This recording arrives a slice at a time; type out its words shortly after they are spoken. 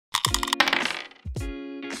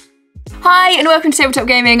Hi and welcome to Tabletop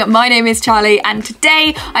Gaming. My name is Charlie and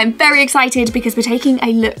today I'm very excited because we're taking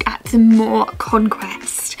a look at some more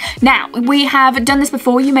Conquest. Now, we have done this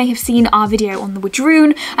before. You may have seen our video on the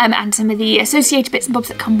Wadroon and some of the associated bits and bobs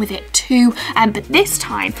that come with it too. But this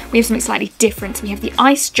time we have something slightly different. We have the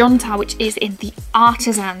Ice Jotnar, which is in the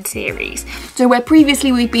Artisan Series. So where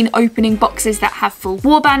previously we've been opening boxes that have full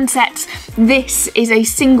warband sets, this is a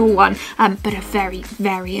single one, but a very,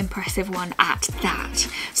 very impressive one at that.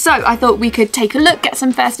 So I thought we could take a look, get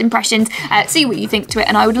some first impressions, see what you think to it,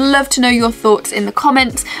 and I would love to know your thoughts in the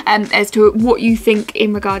comments as to what you think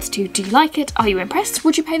in regards to, do you like it? Are you impressed?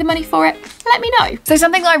 Would you pay the money for it? Let me know. So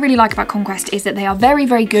something that I really like about Conquest is that they are very,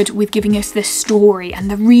 very good with giving us the story and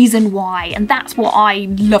the reason why, and that's what I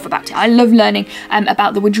love about it. I love learning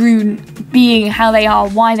about the Wadroon being how they are,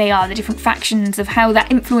 why they are, the different factions of how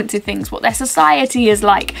that influences things, what their society is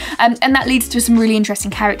like, and that leads to some really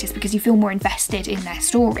interesting characters because you feel more invested in their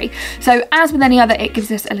story. So as with any other, it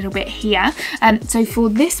gives us a little bit here. So for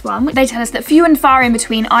this one, they tell us that few and far in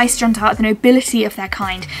between Ice Jotnar are the nobility of their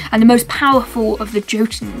kind and the most powerful of the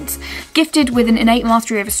Jotuns. Gifted with an innate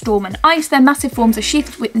mastery over storm and ice, their massive forms are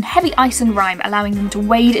sheathed with heavy ice and rime, allowing them to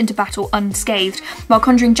wade into battle unscathed, while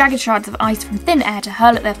conjuring jagged shards of ice from thin air to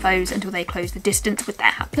hurl at their foes until they close the distance with their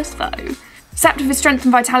hapless foe. Sapped of his strength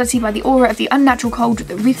and vitality by the aura of the unnatural cold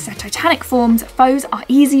that wreathes their titanic forms, foes are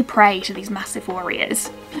easy prey to these massive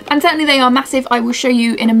warriors. And certainly they are massive. I will show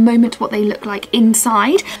you in a moment what they look like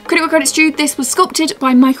inside. Credit where credit's due, this was sculpted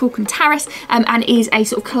by Michael Contaris and is a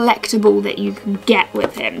sort of collectible that you can get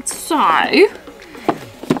with him. So,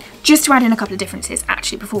 just to add in a couple of differences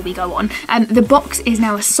actually before we go on, the box is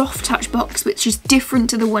now a soft touch box, which is different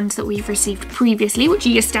to the ones that we've received previously, which are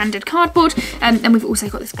your standard cardboard, and we've also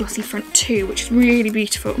got this glossy front too, which is really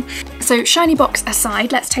beautiful. So shiny box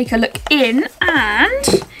aside, let's take a look in,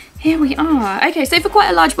 and here we are. Okay, so for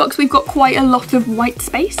quite a large box, we've got quite a lot of white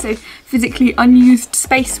space, so physically unused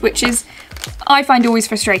space, which is, I find always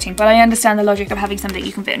frustrating, but I understand the logic of having something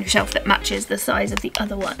you can fit on your shelf that matches the size of the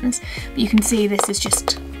other ones. But you can see this is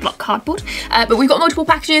just block cardboard. But we've got multiple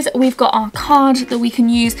packages, we've got our card that we can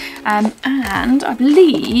use, and I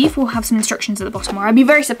believe we'll have some instructions at the bottom, or I'd be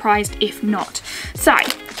very surprised if not. So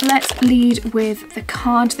let's lead with the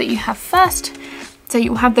card that you have first. So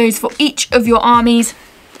you'll have those for each of your armies,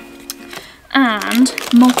 and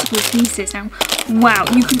multiple pieces. Now, wow,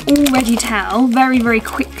 you can already tell very, very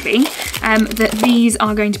quickly that these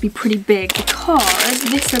are going to be pretty big because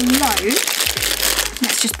this alone,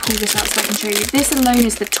 let's just pull this out so I can show you. This alone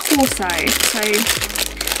is the torso. So,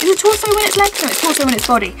 is it torso when it's legs? No, it's torso when it's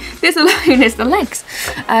body. This alone is the legs.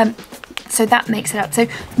 So that makes it up. So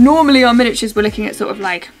normally our miniatures we're looking at sort of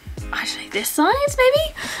like, I don't know, this size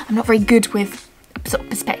maybe? I'm not very good with sort of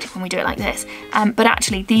perspective when we do it like this, but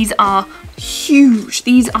actually these are huge,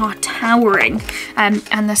 these are towering,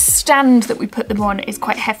 and the stand that we put them on is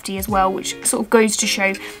quite hefty as well, which sort of goes to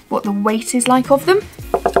show what the weight is like of them.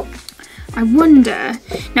 I wonder,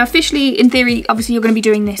 now officially in theory obviously you're going to be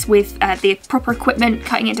doing this with the proper equipment,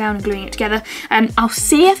 cutting it down and gluing it together. I'll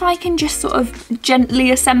see if I can just sort of gently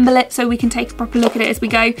assemble it so we can take a proper look at it as we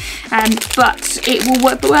go, but it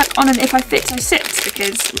will work on an if I fit I sit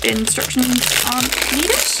because instructions aren't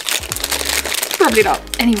needed. Probably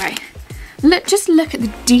not. Anyway, just look at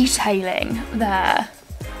the detailing there.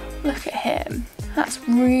 Look at him. That's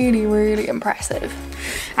really, really impressive.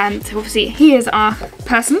 And so obviously here's our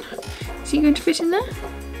person. Is he going to fit in there?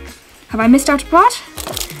 Have I missed out a part?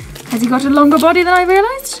 Has he got a longer body than I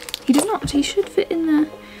realised? He does not. He should fit in there.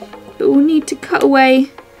 But we'll need to cut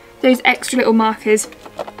away those extra little markers.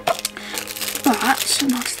 But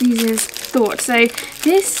not as easy as thought. So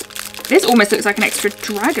this almost looks like an extra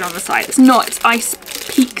dragon on the side. It's not. It's ice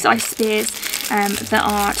peaks, ice spears that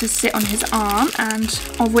are to sit on his arm, and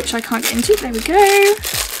of which I can't get into. There we go.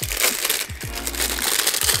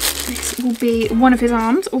 This will be one of his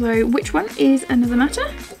arms, although which one is another matter.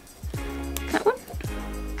 That one?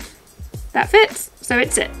 That fits, so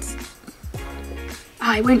it sits.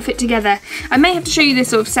 Ah, it won't fit together. I may have to show you this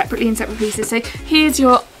sort of separately in separate pieces. So here's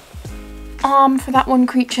your arm for that one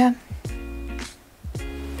creature.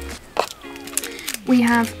 We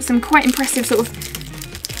have some quite impressive sort of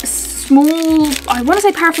small, I want to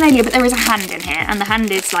say paraphernalia, but there is a hand in here, and the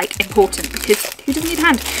hand is like important because who doesn't need a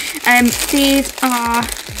hand? These are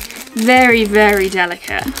very, very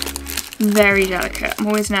delicate. Very delicate. I'm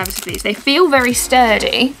always nervous of these. They feel very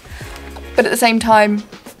sturdy, but at the same time,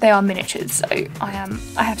 they are miniatures, so I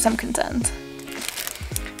have some concerns.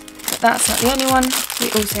 But that's not the only one.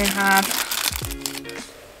 We also have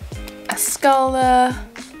a skull there,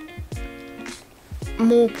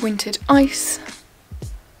 more pointed ice,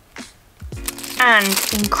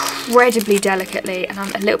 and incredibly delicately, and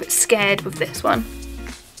I'm a little bit scared with this one,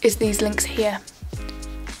 is these links here.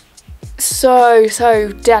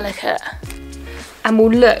 So delicate, and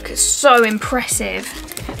will look so impressive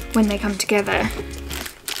when they come together.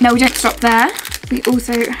 Now we don't stop there. We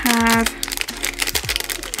also have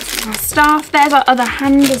our staff. There's our other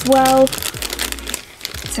hand as well.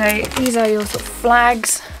 So these are your sort of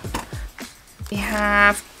flags. We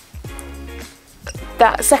have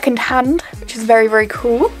that second hand, which is very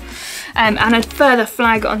cool, and a further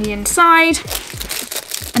flag on the inside.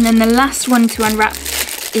 And then the last one to unwrap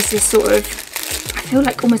is this sort of, I feel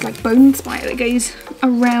like almost like bone spire that goes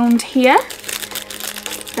around here.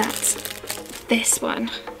 That's this one.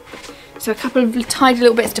 So a couple of tidy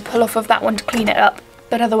little bits to pull off of that one to clean it up,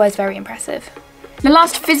 but otherwise very impressive. The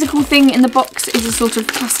last physical thing in the box is a sort of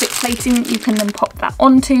plastic plating you can then pop that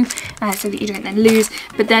onto so that you don't then lose,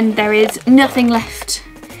 but then there is nothing left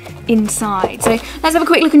inside. So let's have a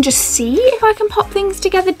quick look and just see if I can pop things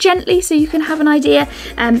together gently so you can have an idea,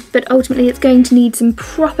 but ultimately it's going to need some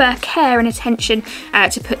proper care and attention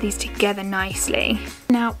to put these together nicely.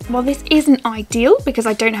 Now, while this isn't ideal because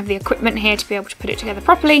I don't have the equipment here to be able to put it together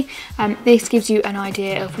properly, this gives you an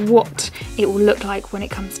idea of what it will look like when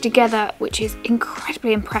it comes together, which is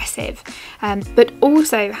incredibly impressive, but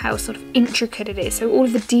also how sort of intricate it is. So all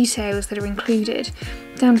of the details that are included,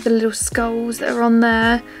 down to the little skulls that are on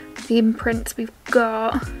there, the imprints we've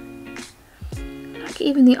got, like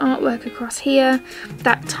even the artwork across here,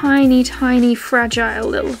 that tiny fragile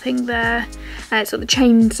little thing there, sort of the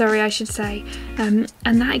chain, sorry I should say, and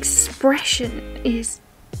that expression is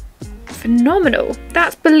phenomenal.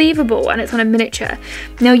 That's believable, and it's on a miniature.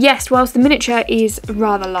 Now yes, whilst the miniature is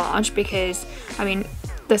rather large, because I mean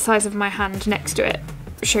the size of my hand next to it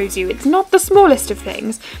shows you it's not the smallest of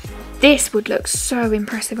things, this would look so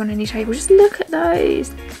impressive on any table. Just look at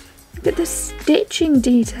those. Look at the stitching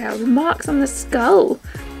detail, the marks on the skull.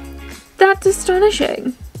 That's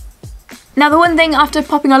astonishing. Now the one thing after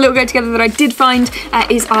popping our little guide together that I did find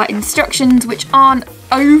is our instructions, which aren't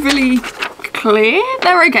overly clear.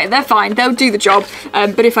 They're okay, they're fine, they'll do the job,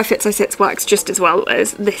 but If I Fits I Sits works just as well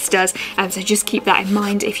as this does, so just keep that in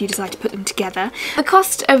mind if you decide to put them together. The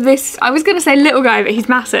cost of this, I was going to say little guy, but he's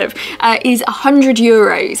massive, is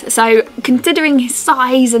 €100. So considering his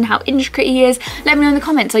size and how intricate he is, let me know in the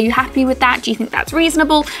comments, are you happy with that? Do you think that's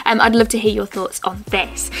reasonable? I'd love to hear your thoughts on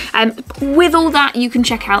this. With all that, you can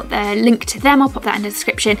check out the link to them, I'll pop that in the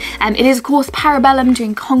description. It is of course Bellum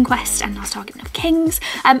doing Conquest and Last Argument of Kings,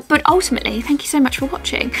 but ultimately, thank you so much for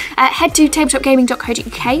watching. Head to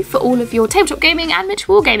tabletopgaming.co.uk for all of your tabletop gaming and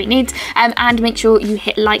miniature wargaming needs, and make sure you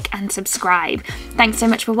hit like and subscribe. Thanks so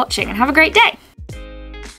much for watching and have a great day.